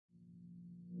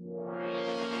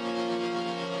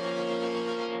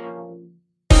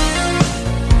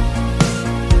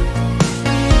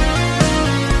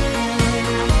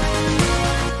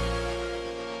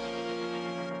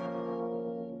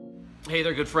Hey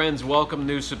there, good friends. Welcome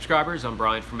new subscribers. I'm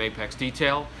Brian from Apex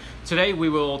Detail. Today we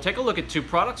will take a look at two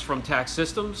products from TAC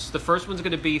Systems. The first one's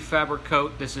going to be Fabric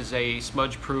Coat. This is a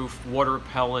smudge-proof,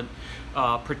 water-repellent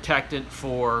protectant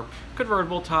for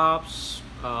convertible tops,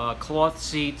 cloth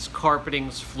seats,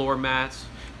 carpetings, floor mats.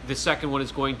 The second one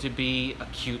is going to be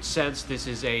Acute Sense. This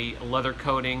is a leather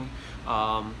coating,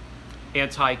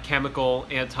 anti-chemical,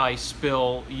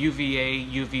 anti-spill, UVA,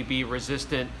 UVB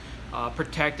resistant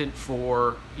protectant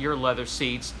for your leather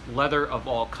seats, leather of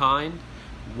all kind.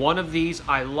 One of these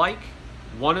I like,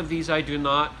 one of these I do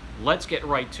not. Let's get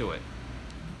right to it.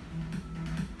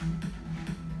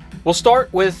 We'll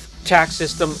start with TAC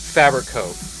System Fabric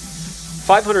Coat.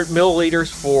 500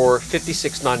 milliliters for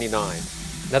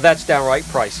 $56.99. Now that's downright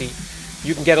pricey.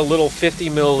 You can get a little 50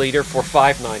 milliliter for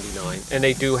 $5.99, and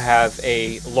they do have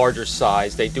a larger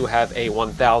size. They do have a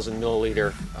 1,000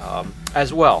 milliliter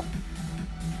as well.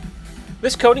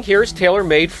 This coating here is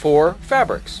tailor-made for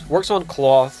fabrics. Works on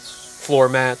cloths, floor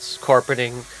mats,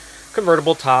 carpeting,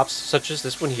 convertible tops, such as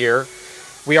this one here.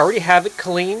 We already have it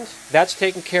cleaned. That's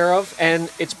taken care of,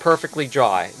 and it's perfectly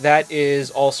dry. That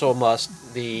is also a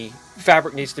must. The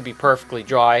fabric needs to be perfectly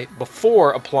dry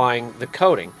before applying the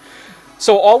coating.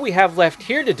 So all we have left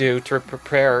here to do to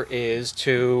prepare is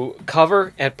to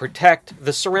cover and protect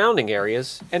the surrounding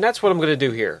areas, and that's what I'm going to do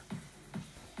here.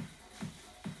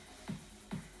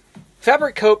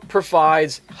 Fabric Coat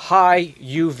provides high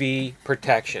UV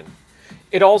protection.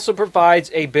 It also provides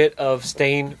a bit of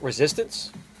stain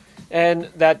resistance, and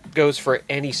that goes for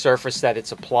any surface that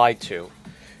it's applied to.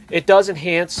 It does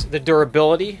enhance the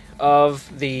durability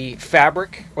of the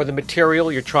fabric or the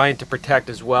material you're trying to protect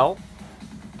as well.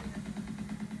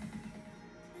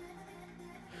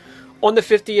 On the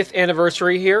 50th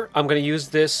anniversary here, I'm going to use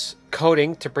this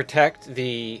coating to protect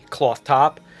the cloth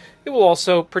top. It will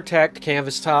also protect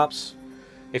canvas tops.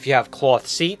 If you have cloth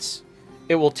seats,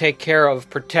 it will take care of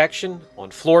protection on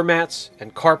floor mats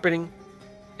and carpeting,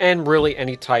 and really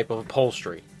any type of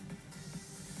upholstery.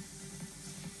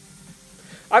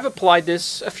 I've applied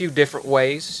this a few different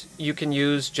ways. You can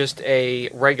use just a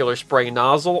regular spray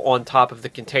nozzle on top of the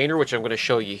container, which I'm going to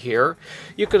show you here.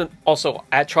 You can also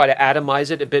try to atomize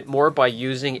it a bit more by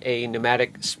using a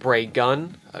pneumatic spray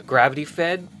gun, gravity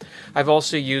fed. I've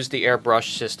also used the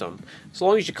airbrush system. As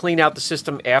long as you clean out the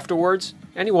system afterwards,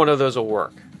 any one of those will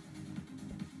work.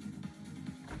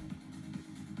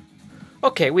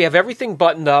 Okay, we have everything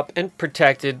buttoned up and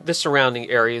protected, the surrounding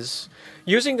areas.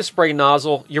 Using the spray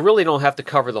nozzle, you really don't have to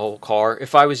cover the whole car.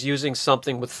 If I was using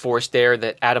something with forced air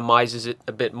that atomizes it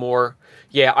a bit more,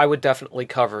 yeah, I would definitely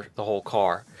cover the whole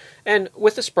car. And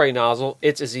with the spray nozzle,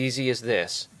 it's as easy as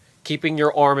this. Keeping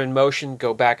your arm in motion,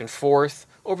 go back and forth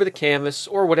over the canvas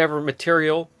or whatever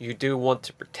material you do want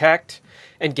to protect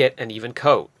and get an even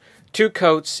coat. 2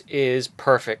 coats is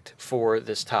perfect for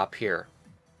this top here.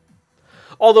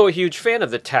 Although a huge fan of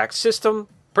the TAC system,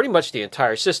 pretty much the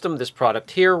entire system, this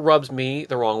product here rubs me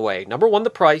the wrong way. Number 1,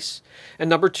 the price, and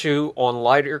number 2, on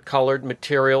lighter colored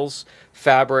materials,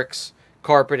 fabrics,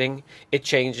 carpeting, it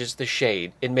changes the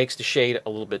shade. It makes the shade a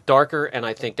little bit darker, and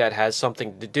I think that has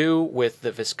something to do with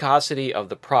the viscosity of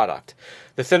the product.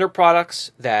 The thinner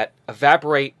products that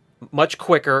evaporate much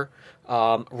quicker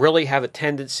really have a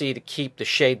tendency to keep the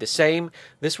shade the same.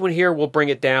 This one here will bring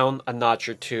it down a notch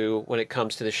or two when it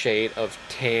comes to the shade of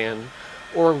tan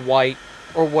or white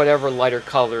or whatever lighter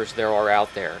colors there are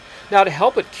out there. Now, to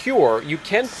help it cure, you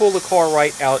can pull the car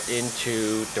right out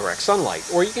into direct sunlight,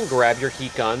 or you can grab your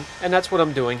heat gun, and that's what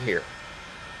I'm doing here.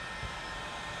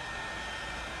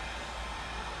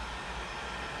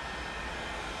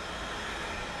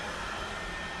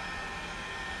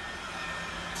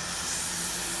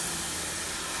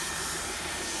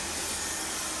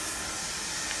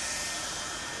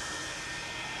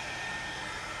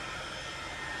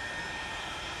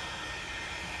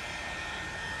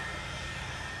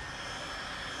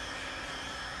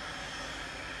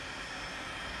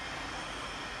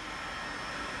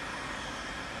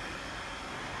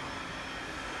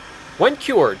 When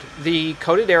cured, the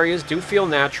coated areas do feel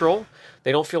natural.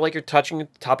 They don't feel like you're touching the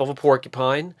top of a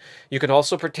porcupine. You can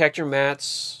also protect your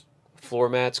mats, floor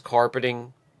mats,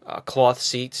 carpeting, cloth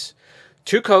seats.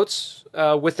 2 coats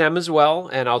with them as well,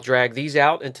 and I'll drag these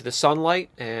out into the sunlight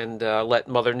and let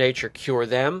Mother Nature cure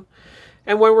them.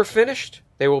 And when we're finished,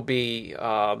 they will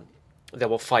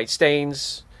fight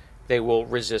stains, they will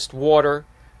resist water,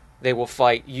 they will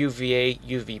fight UVA,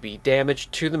 UVB damage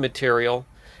to the material.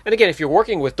 And again, if you're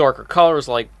working with darker colors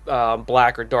like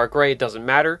black or dark gray, it doesn't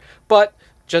matter. But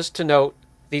just to note,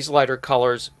 these lighter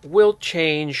colors will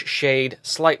change shade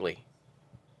slightly.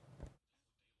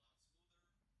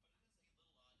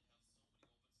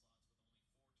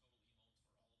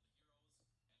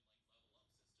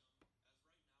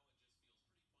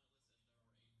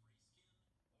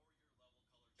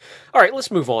 All right,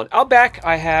 let's move on. Out back,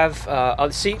 I have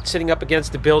a seat sitting up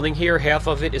against the building here. Half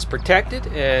of it is protected,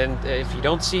 and if you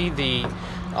don't see the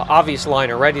obvious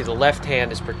line already, the left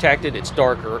hand is protected. It's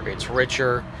darker, it's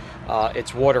richer,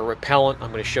 it's water repellent.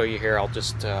 I'm going to show you here. I'll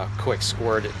just quick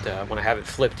squirt it when I have it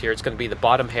flipped here. It's going to be the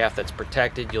bottom half that's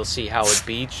protected. You'll see how it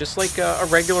beads, just like a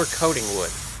regular coating would.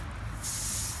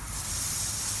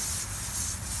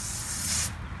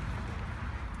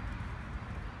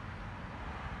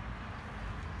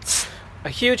 A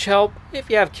huge help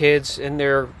if you have kids and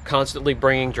they're constantly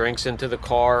bringing drinks into the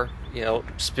car. You know,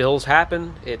 spills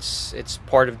happen. It's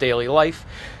part of daily life.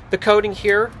 The coating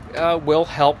here will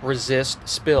help resist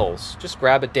spills. Just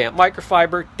grab a damp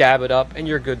microfiber, dab it up, and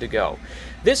you're good to go.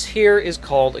 This here is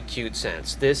called Acute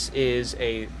Sense. This is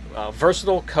a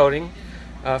versatile coating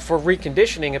for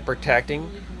reconditioning and protecting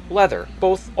leather,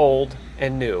 both old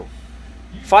and new.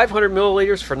 500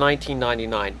 milliliters for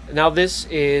 $19.99. Now this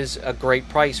is a great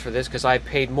price for this because I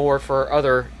paid more for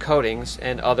other coatings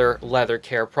and other leather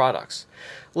care products.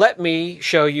 Let me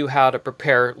show you how to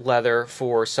prepare leather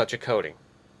for such a coating.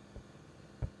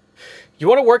 You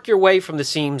want to work your way from the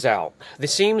seams out. The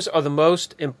seams are the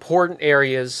most important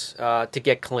areas to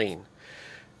get clean.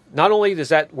 Not only is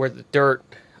that where the dirt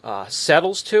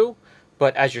settles to,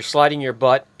 but as you're sliding your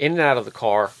butt in and out of the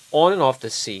car, on and off the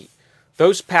seat,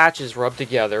 those patches rub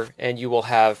together and you will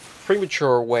have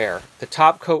premature wear. The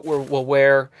top coat will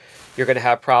wear. You're going to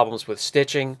have problems with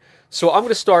stitching. So I'm going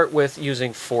to start with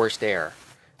using forced air.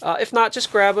 If not,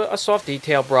 just grab a soft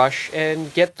detail brush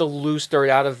and get the loose dirt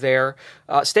out of there.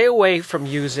 Stay away from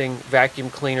using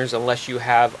vacuum cleaners unless you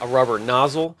have a rubber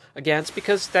nozzle against,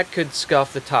 because that could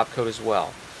scuff the top coat as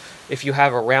well. If you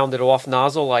have a rounded off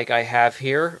nozzle like I have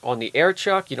here on the air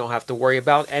chuck, you don't have to worry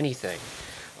about anything.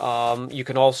 You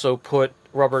can also put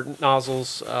rubber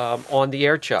nozzles on the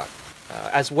air chuck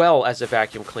as well as a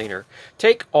vacuum cleaner.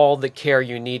 Take all the care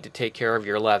you need to take care of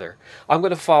your leather. I'm going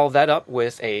to follow that up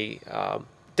with a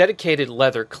dedicated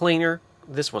leather cleaner.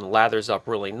 This one lathers up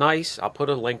really nice. I'll put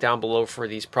a link down below for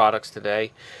these products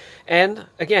today. And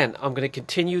again, I'm going to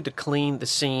continue to clean the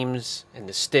seams and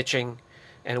the stitching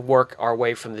and work our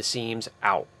way from the seams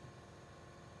out.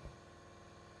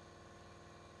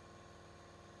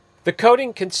 The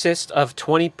coating consists of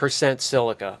 20%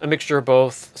 silica, a mixture of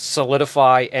both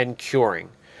solidify and curing.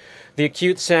 The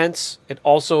Acute Sense, it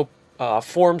also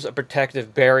forms a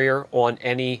protective barrier on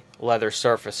any leather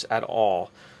surface at all,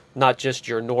 not just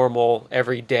your normal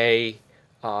everyday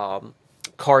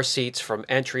car seats from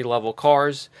entry-level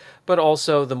cars, but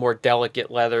also the more delicate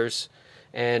leathers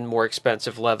and more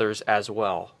expensive leathers as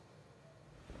well.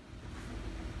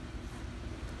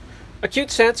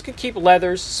 Acute Sense can keep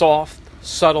leathers soft,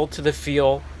 subtle to the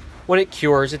feel. When it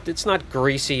cures, it's not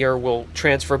greasy or will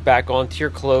transfer back onto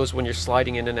your clothes when you're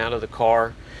sliding in and out of the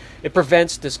car. It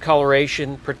prevents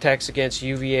discoloration, protects against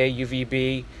UVA,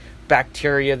 UVB,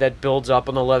 bacteria that builds up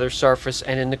on the leather surface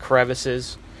and in the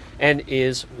crevices, and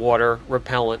is water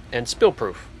repellent and spill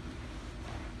proof.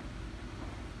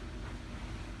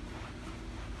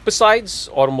 Besides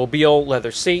automobile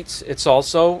leather seats, it's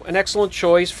also an excellent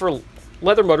choice for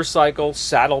leather motorcycles,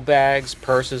 saddlebags,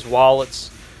 purses, wallets,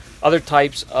 other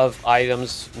types of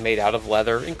items made out of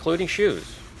leather, including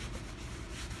shoes.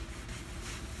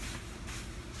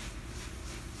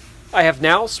 I have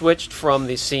now switched from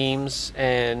the seams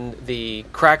and the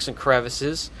cracks and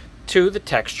crevices to the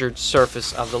textured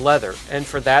surface of the leather. And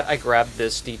for that, I grabbed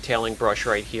this detailing brush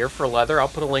right here for leather. I'll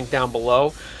put a link down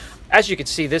below. As you can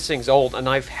see, this thing's old, and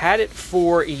I've had it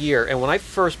for a year. And when I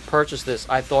first purchased this,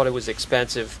 I thought it was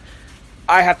expensive.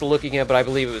 I have to look again, but I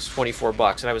believe it was 24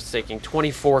 bucks. And I was thinking,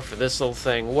 24 for this little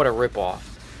thing, what a ripoff.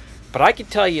 But I can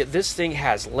tell you, this thing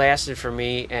has lasted for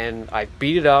me, and I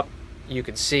beat it up. You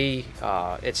can see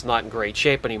it's not in great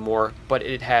shape anymore, but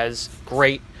it has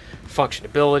great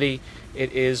functionality.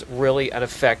 It is really an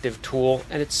effective tool,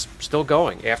 and it's still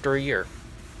going after a year.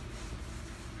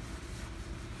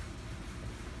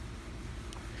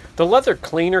 The leather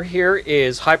cleaner here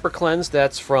is Hyper Cleanse.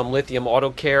 That's from Lithium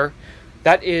Auto Care.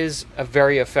 That is a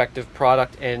very effective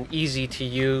product and easy to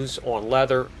use on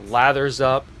leather. Lathers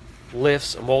up,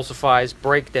 lifts, emulsifies,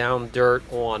 break down dirt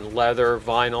on leather,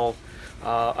 vinyl.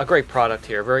 A great product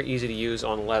here, very easy to use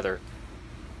on leather.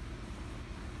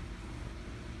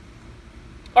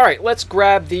 Alright, let's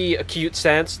grab the Acute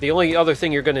Sense. The only other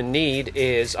thing you're going to need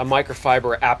is a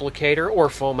microfiber applicator or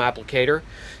foam applicator,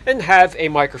 and have a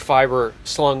microfiber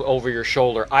slung over your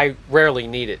shoulder. I rarely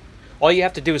need it. All you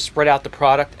have to do is spread out the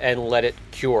product and let it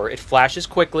cure. It flashes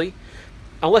quickly.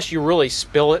 Unless you really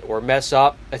spill it or mess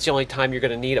up, that's the only time you're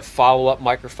going to need a follow-up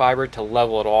microfiber to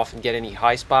level it off and get any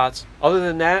high spots. Other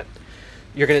than that,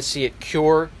 you're going to see it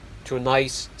cure to a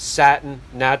nice satin,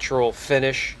 natural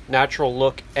finish, natural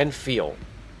look and feel.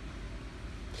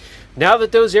 Now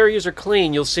that those areas are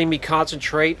clean, you'll see me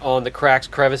concentrate on the cracks,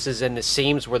 crevices, and the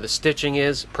seams where the stitching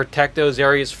is. Protect those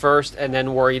areas first, and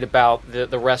then worried about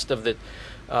the rest of the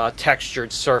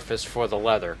textured surface for the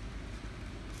leather.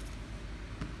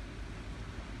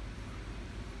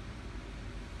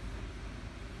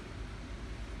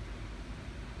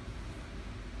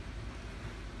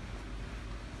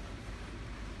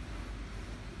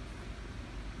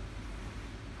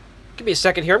 Give me a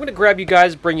second here. I'm going to grab you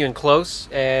guys, bring you in close,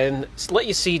 and let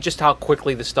you see just how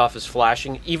quickly the stuff is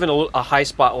flashing. Even a high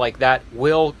spot like that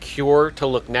will cure to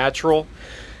look natural.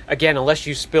 Again, unless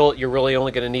you spill it, you're really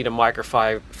only going to need a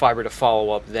microfiber to follow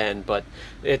up then, but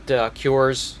it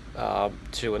cures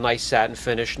to a nice satin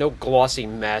finish. No glossy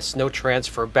mess, no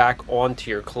transfer back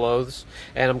onto your clothes.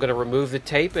 And I'm going to remove the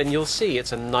tape, and you'll see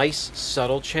it's a nice,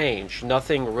 subtle change.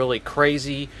 Nothing really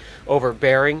crazy,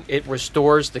 overbearing. It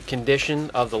restores the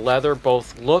condition of the leather,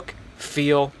 both look,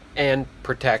 feel, and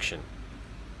protection.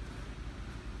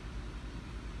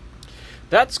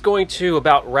 That's going to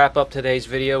about wrap up today's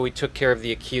video. We took care of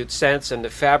the Acute Sense and the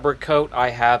Fabric Coat.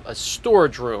 I have a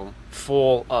storage room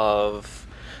full of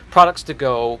products to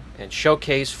go and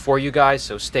showcase for you guys,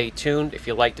 so stay tuned. If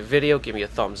you liked the video, give me a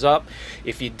thumbs up.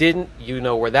 If you didn't, you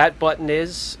know where that button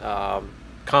is.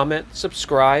 Comment,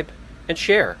 subscribe, and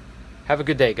share. Have a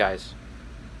good day, guys.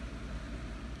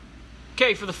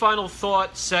 Okay, for the final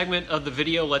thought segment of the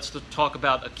video, let's talk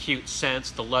about Acute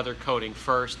Sense, the leather coating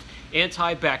first.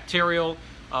 Antibacterial,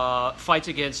 fights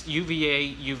against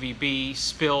UVA, UVB,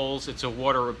 spills. It's a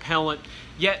water repellent,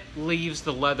 yet leaves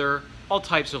the leather, all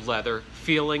types of leather,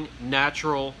 feeling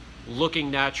natural, looking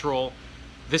natural.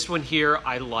 This one here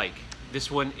I like.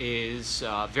 This one is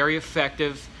very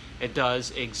effective. It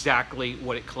does exactly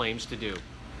what it claims to do.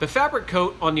 The Fabric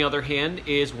Coat, on the other hand,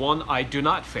 is one I do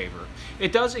not favor.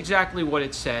 It does exactly what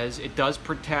it says. It does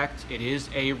protect. It is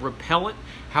a repellent.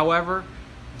 However,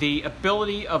 the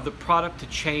ability of the product to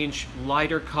change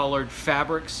lighter colored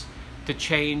fabrics, to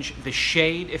change the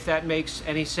shade, if that makes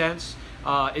any sense,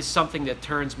 is something that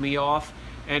turns me off,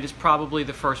 and is probably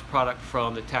the first product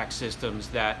from the TAC Systems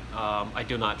that I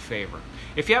do not favor.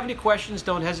 If you have any questions,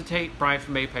 don't hesitate. Brian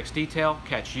from Apex Detail.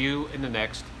 Catch you in the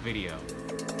next video.